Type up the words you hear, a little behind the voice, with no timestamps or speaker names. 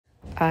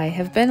I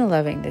have been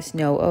loving this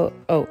no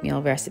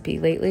oatmeal recipe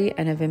lately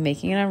and have been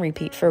making it on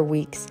repeat for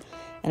weeks.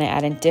 And I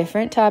add in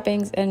different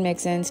toppings and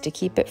mix-ins to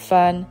keep it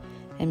fun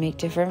and make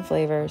different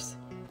flavors.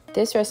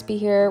 This recipe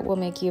here will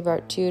make you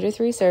about 2 to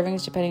 3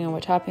 servings depending on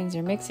what toppings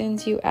or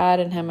mix-ins you add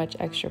and how much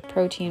extra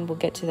protein. We'll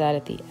get to that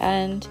at the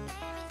end.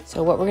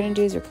 So what we're going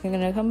to do is we're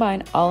going to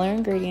combine all our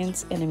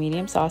ingredients in a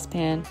medium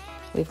saucepan.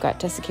 We've got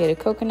desiccated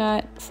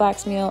coconut,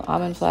 flax meal,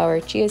 almond flour,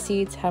 chia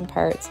seeds, hemp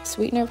hearts,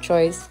 sweetener of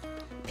choice,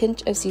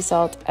 pinch of sea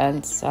salt,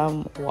 and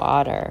some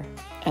water.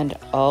 And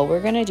all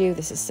we're gonna do,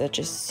 this is such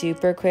a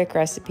super quick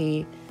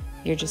recipe,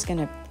 you're just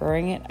gonna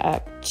bring it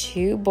up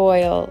to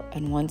boil,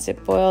 and once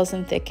it boils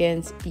and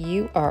thickens,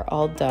 you are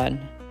all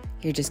done.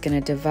 You're just gonna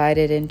divide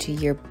it into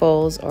your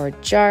bowls or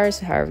jars,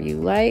 however you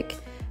like,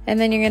 and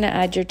then you're gonna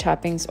add your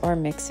toppings or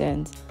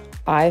mix-ins.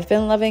 I've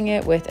been loving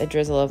it with a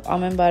drizzle of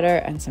almond butter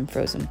and some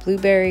frozen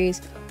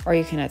blueberries, or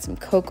you can add some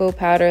cocoa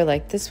powder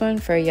like this one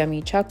for a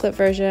yummy chocolate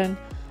version.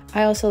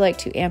 I also like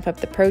to amp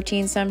up the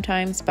protein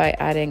sometimes by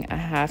adding a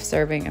half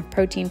serving of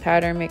protein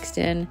powder mixed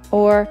in,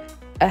 or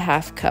a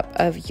half cup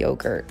of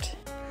yogurt.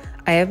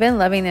 I have been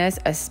loving this,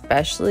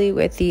 especially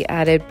with the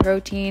added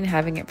protein,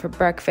 having it for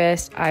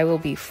breakfast. I will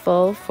be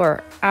full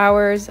for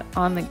hours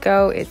on the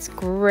go. It's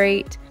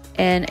great,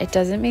 and it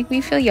doesn't make me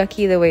feel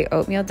yucky the way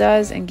oatmeal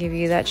does and give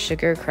you that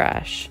sugar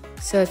crash.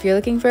 So if you're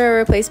looking for a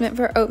replacement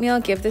for oatmeal,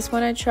 give this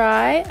one a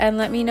try and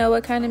let me know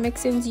what kind of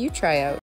mix-ins you try out.